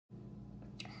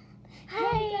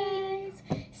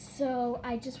So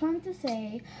I just wanted to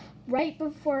say, right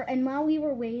before and while we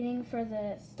were waiting for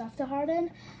the stuff to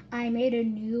harden, I made a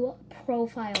new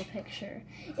profile picture.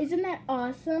 Isn't that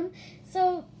awesome?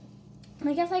 So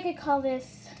I guess I could call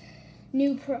this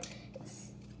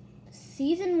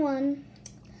season 1,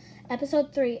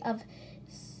 episode 3 of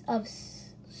the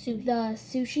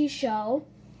sushi show.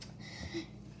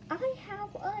 I have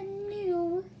a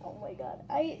new. Oh my god!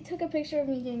 I took a picture of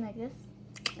me doing like this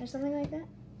or something like that.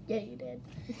 Yeah, you did.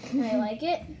 And I like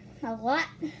it a lot.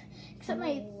 Except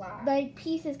my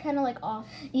piece is kind of like off.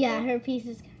 Yeah, her piece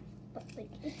is. But like,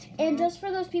 and just for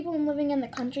those people living in the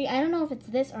country, I don't know if it's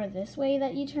this or this way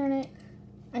that you turn it.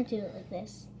 I do it like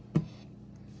this.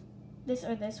 This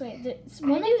or this way.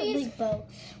 One of these both.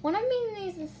 One of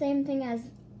these is the same thing as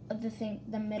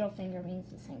the middle finger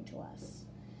means the same to us.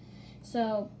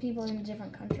 So people in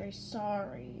different countries,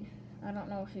 sorry. I don't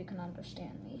know if you can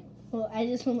understand me. Well, I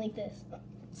just went like this.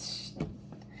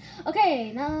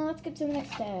 Okay, now let's get to the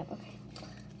next step.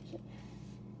 Okay.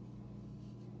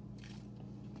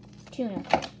 Tuna.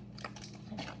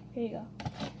 Here you go.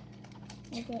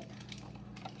 Okay.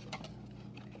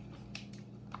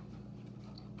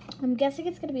 I'm guessing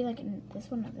it's gonna be like in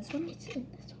this one or this one. It's in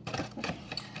this one.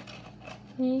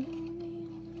 Okay.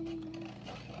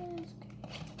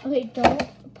 Okay,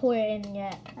 don't pour it in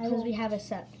yet because we have a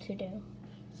step to do.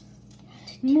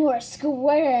 More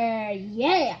square,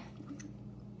 yeah.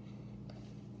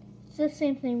 It's the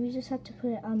same thing. We just have to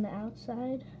put it on the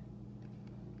outside.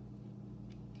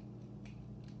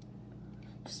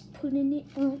 Just put in it.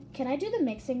 Can I do the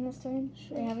mixing this time?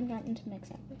 Sure. I haven't gotten to mix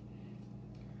it.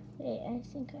 Wait, I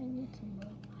think I need some more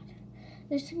water.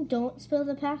 This thing, don't spill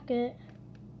the packet.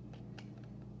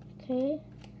 Okay.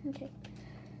 Okay.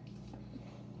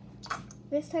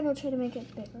 This time I'll try to make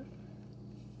it bigger.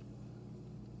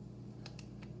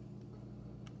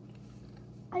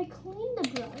 I cleaned the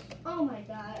brush. Oh my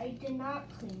god, I did not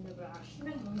clean the brush.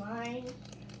 Never mind.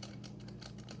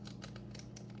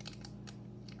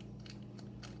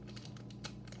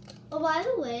 Oh, by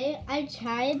the way, I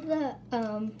tried the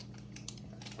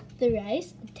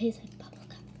rice. It tastes like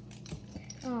bubblegum.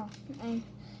 Oh,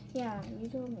 yeah, you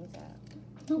told me that.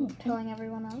 No, telling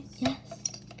everyone else? Yes,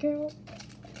 girl.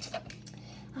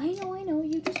 I know.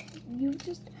 You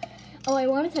just. Oh, I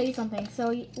want to tell you something.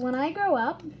 So when I grow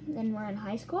up and we're in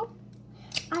high school,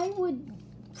 I would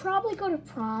probably go to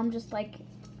prom just like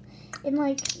in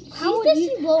like. How would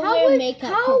you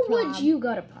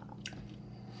go to prom?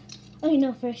 Oh,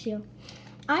 no, first you.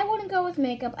 I wouldn't go with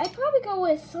makeup. I'd probably go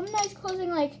with some nice clothing,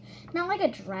 like not like a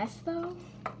dress though.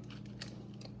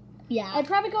 Yeah. I'd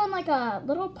probably go in like a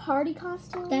little party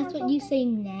costume. That's what you say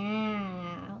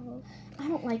now. I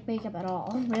don't like makeup at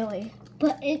all, really.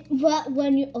 But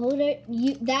when you're older,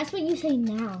 that's what you say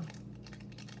now.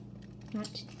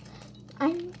 Not.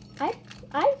 I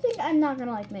think I'm not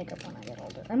gonna like makeup when I get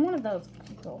older. I'm one of those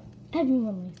people.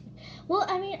 Everyone likes it. Well,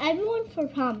 I mean, everyone for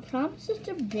prom. Prom's such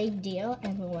a big deal.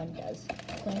 Everyone does.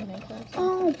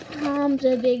 Oh, prom's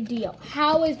a big deal.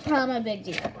 How is prom a big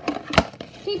deal?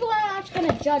 People are not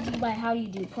gonna judge you by how you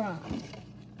do prom.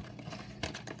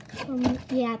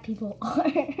 Yeah, people are.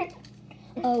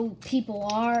 Oh, people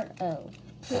are? Oh.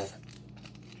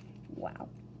 Wow.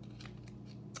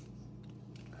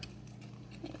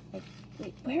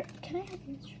 Wait, where? Can I have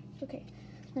this? Okay.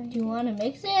 Do you want to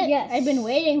mix it? Yes. I've been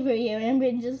waiting for you and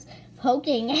been just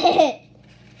poking it.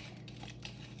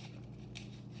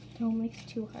 Don't mix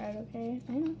too hard, okay?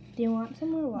 I know. Do you want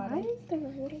some more water? Why is there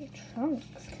little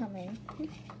trunks coming?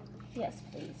 Yes,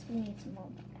 please. We need some more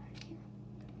water.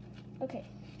 Okay.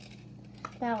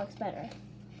 That looks better.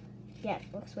 Yeah,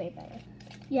 it looks way better.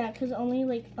 Yeah, because only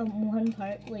like one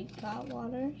part like got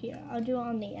water. Here, I'll do it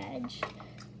on the edge.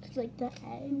 Cause like the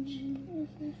edge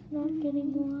is not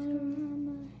getting water.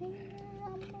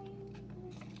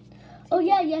 Oh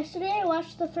yeah, yesterday I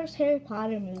watched the first Harry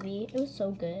Potter movie. It was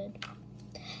so good.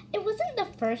 It wasn't the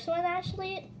first one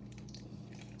actually.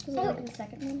 Was it like the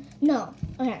second one? No.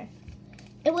 Okay.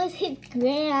 It was his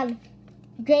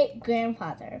great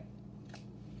grandfather.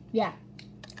 Yeah.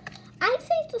 I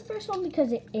say it's the first one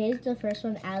because it is the first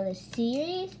one out of the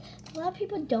series. A lot of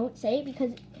people don't say it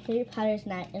because Harry Potter's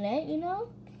not in it, you know?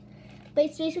 But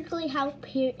it's basically how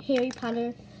Harry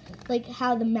Potter, like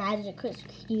how the magic was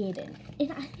created.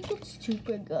 And I think it's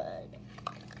super good.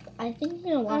 I think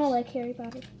you're gonna watch I don't like Harry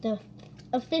Potter. The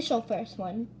official first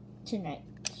one tonight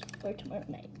or tomorrow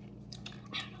night.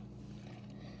 I don't know.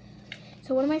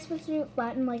 So what am I supposed to do?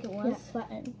 Flatten like it was? Yeah,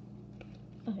 flatten.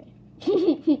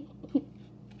 Okay.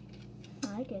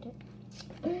 I get it.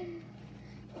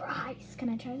 Rice. Can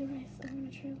I try the rice? I'm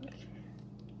gonna try a little.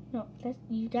 No,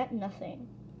 you got nothing.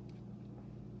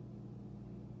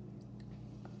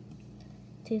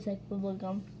 tastes like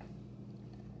bubblegum.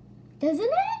 Doesn't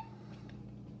it?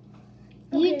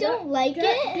 Okay, You don't like that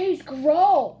it? tastes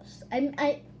gross.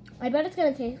 I bet it's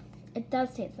gonna taste. It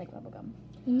does taste like bubblegum.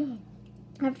 No.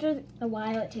 After a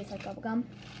while, it tastes like bubblegum.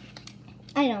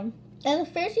 I know.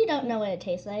 At first, you don't know what it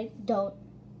tastes like. Don't.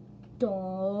 We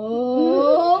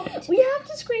have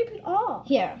to scrape it off.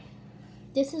 Here.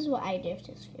 This is what I do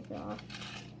to scrape it off.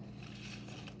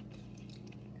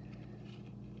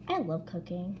 I love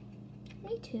cooking.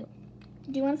 Me too.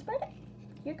 Do you want to spread it?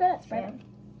 You're good at spreading.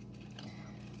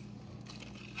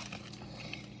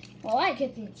 Well, I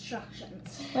get the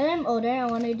instructions. When I'm older, I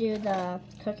want to do the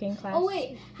cooking class. Oh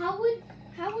wait, how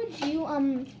would you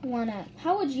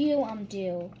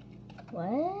do?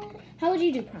 What? How would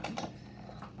you do prom?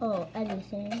 Oh,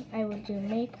 everything. I would do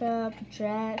makeup,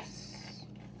 dress.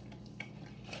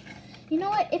 You know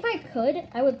what? If I could,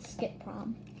 I would skip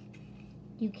prom.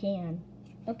 You can.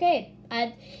 Okay,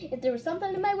 if there was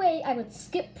something in my way, I would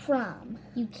skip prom.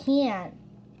 You can't.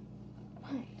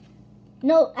 Why?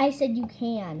 No, I said you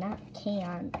can, not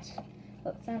can't.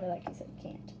 Well, it sounded like you said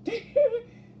can't.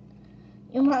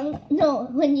 Your mom, no,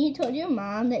 when you told your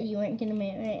mom that you weren't going to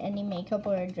wear any makeup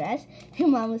or a dress, your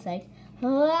mom was like,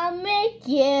 oh, I'll make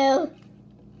you.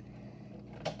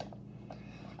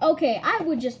 Okay, I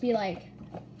would just be like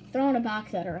throwing a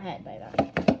box at her head by then.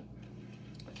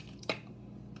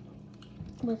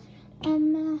 With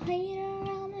I'm a hater,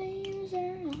 I'm a user,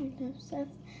 I'm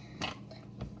obsessed.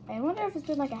 I wonder if it's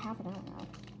been like a half an hour now.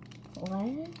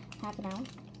 what? Half an hour?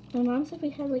 My mom said we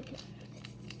had like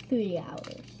 3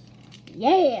 hours.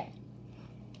 Yeah!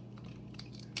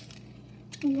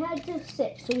 We had till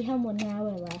 6, so we have 1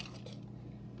 hour left.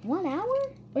 1 hour?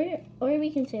 Or we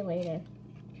can say later.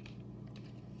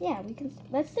 Yeah, we can.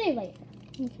 Let's say later.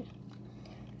 Okay.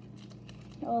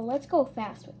 Well, let's go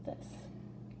fast with this.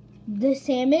 The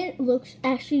salmon looks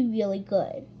actually really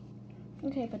good.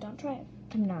 Okay, but don't try it.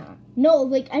 I'm not. No,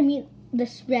 like, I mean, the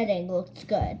spreading looks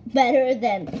good. Better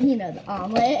than, the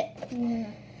omelet. Yeah.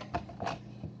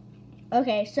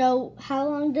 Okay, so how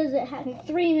long does it have?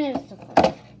 3 minutes to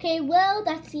cook. Okay, well,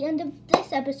 that's the end of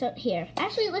this episode here.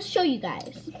 Actually, let's show you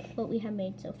guys what we have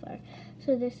made so far.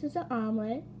 So this is the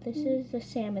omelet. This is the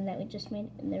salmon that we just made.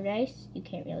 And the rice, you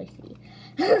can't really see.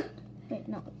 Wait,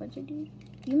 no, what'd you do?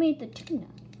 You made the tuna.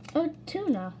 Oh,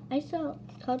 tuna. I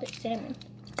called it salmon.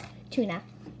 Tuna.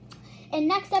 And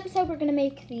next episode, we're gonna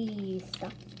make the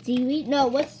stuff. Seaweed? No,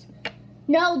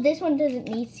 this one doesn't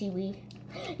need seaweed.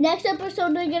 Next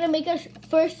episode, we're gonna make our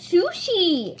first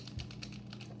sushi.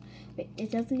 Wait,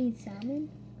 it doesn't need salmon?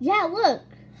 Yeah, look.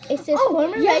 It says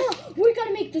former yeah, rice. we're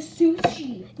gonna make the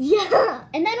sushi. Yeah.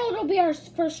 And then it'll be our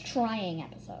first trying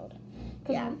episode.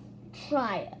 Yeah. We'll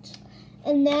try it.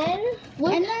 And then,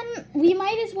 look. And then we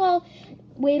might as well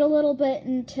wait a little bit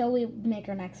until we make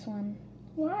our next one.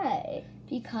 Why?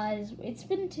 Because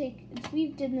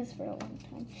we've done this for a long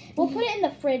time. We'll put it in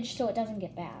the fridge so it doesn't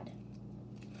get bad.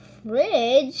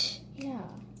 Fridge? Yeah.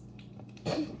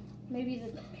 Maybe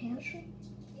the pantry?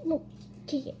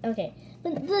 Okay.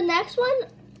 But the next one,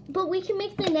 but we can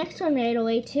make the next one right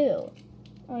away too.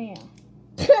 Oh yeah.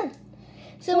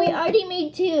 So we already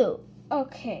made 2.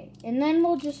 Okay, and then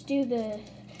we'll just do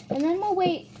and then we'll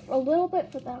wait a little bit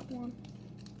for that one.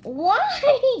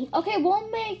 Why? Okay,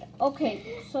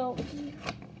 so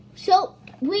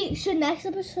next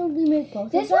episode we make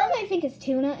both this of them? one I think is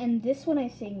tuna, and this one I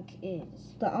think is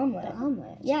The omelet. the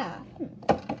omelet. Yeah.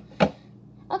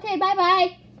 Okay,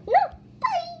 bye-bye. No.